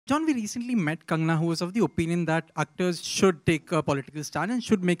John, we recently met Kangana, who was of the opinion that actors should take a political stand and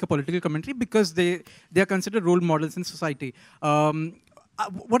should make a political commentary because they are considered role models in society.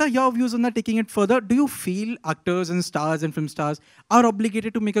 What are your views on that, taking it further? Do you feel actors and stars and film stars are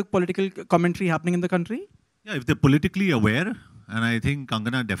obligated to make a political commentary happening in the country? Yeah, if they're politically aware, and I think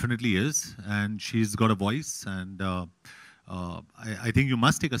Kangana definitely is, and she's got a voice, and I think you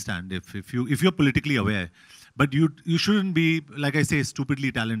must take a stand if you're politically aware. But you shouldn't be, like I say,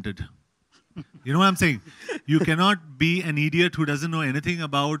 stupidly talented. You know what I'm saying? You cannot be an idiot who doesn't know anything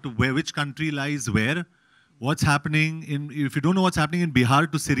about which country lies where, what's happening if you don't know what's happening in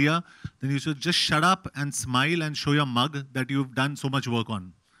Bihar to Syria, then you should just shut up and smile and show your mug that you've done so much work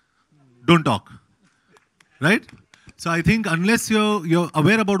on. Don't talk. Right? So I think unless you're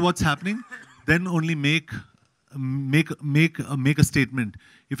aware about what's happening, then only make a statement.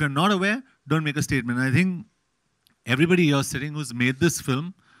 If you're not aware, don't make a statement. I think everybody here sitting who's made this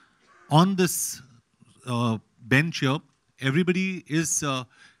film, on this bench here, everybody is,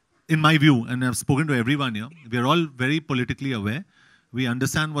 in my view, and I've spoken to everyone here, we're all very politically aware. We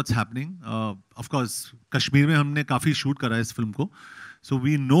understand what's happening. Of course, Kashmir mein humne kafi shoot kara hai is film ko. So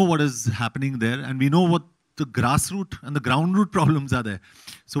we know what is happening there, and we know what the grassroots and the ground root problems are there.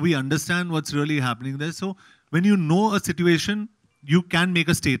 So we understand what's really happening there. So when you know a situation, you can make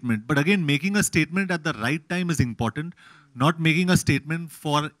a statement. But again, making a statement at the right time is important. Not making a statement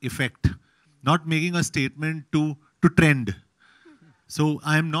for effect. Not making a statement to trend. So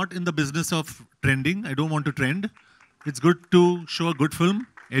I am not in the business of trending. I don't want to trend. It's good to show a good film,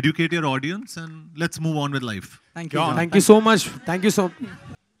 educate your audience, and let's move on with life. Thank you, John. Thank you so much. Thank you so much.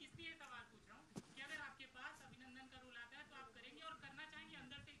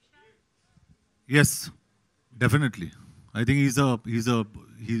 Yes, definitely. I think he's a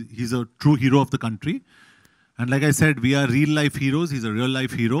true hero of the country. And like I said, we are real life heroes. He's a real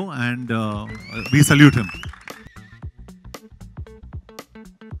life hero, and we salute him.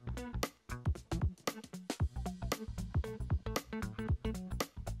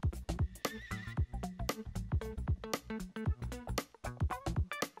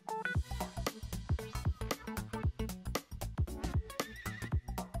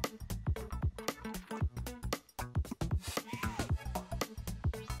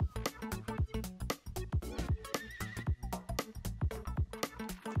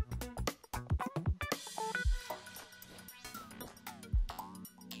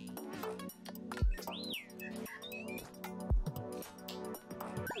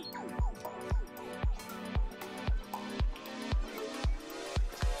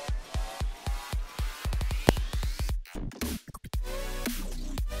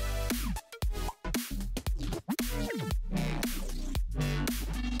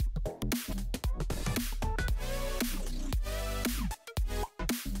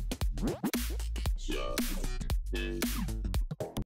 Yeah.